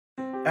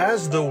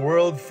As the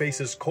world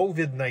faces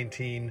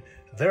COVID-19,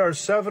 there are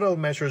several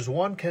measures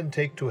one can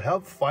take to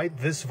help fight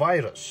this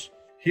virus.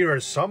 Here are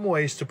some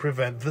ways to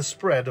prevent the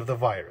spread of the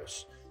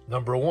virus.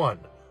 Number 1.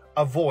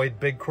 Avoid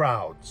big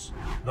crowds.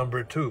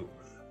 Number 2.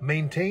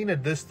 Maintain a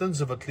distance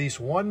of at least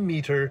 1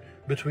 meter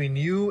between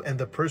you and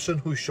the person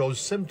who shows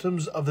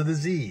symptoms of the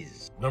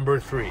disease. Number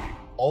 3.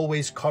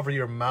 Always cover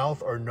your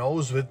mouth or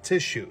nose with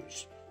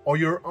tissues, or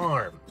your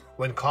arm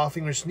when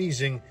coughing or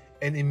sneezing,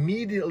 and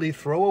immediately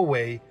throw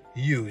away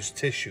used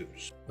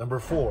tissues. Number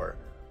 4.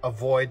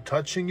 Avoid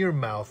touching your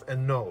mouth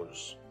and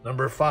nose.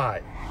 Number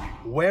 5.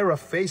 Wear a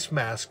face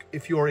mask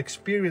if you are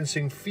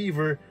experiencing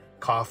fever,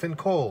 cough, and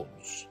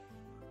colds.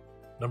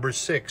 Number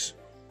 6.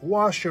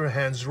 Wash your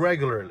hands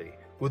regularly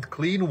with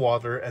clean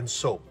water and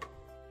soap.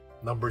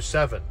 Number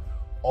 7.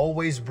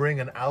 Always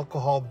bring an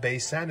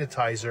alcohol-based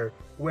sanitizer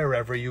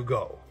wherever you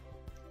go.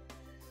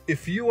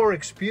 If you are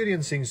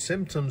experiencing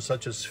symptoms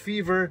such as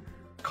fever,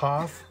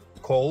 cough,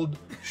 cold,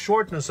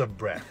 shortness of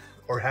breath,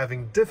 or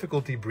having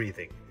difficulty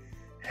breathing,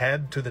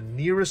 head to the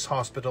nearest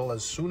hospital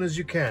as soon as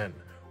you can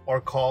or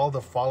call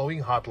the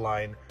following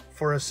hotline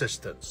for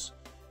assistance.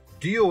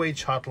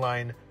 DOH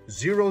hotline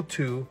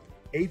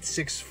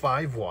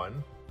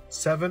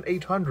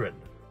 02-8651-7800,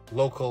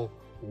 local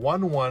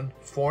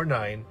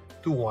 1149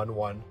 to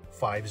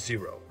 1150.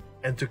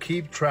 And to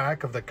keep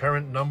track of the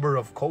current number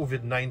of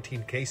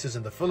COVID-19 cases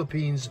in the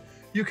Philippines,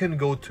 you can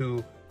go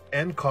to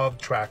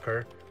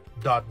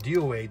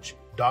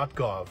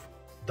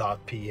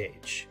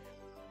ncovtracker.doh.gov.ph.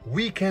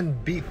 We can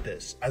beat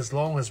this as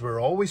long as we're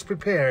always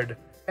prepared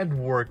and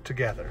work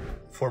together.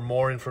 For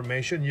more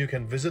information, you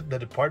can visit the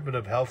Department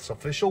of Health's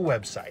official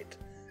website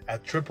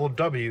at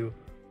www.doh.gov.ph.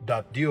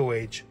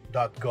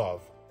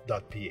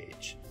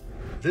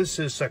 This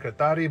is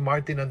Secretary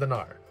Martin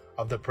Andanar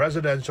of the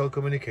Presidential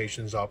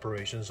Communications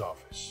Operations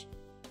Office.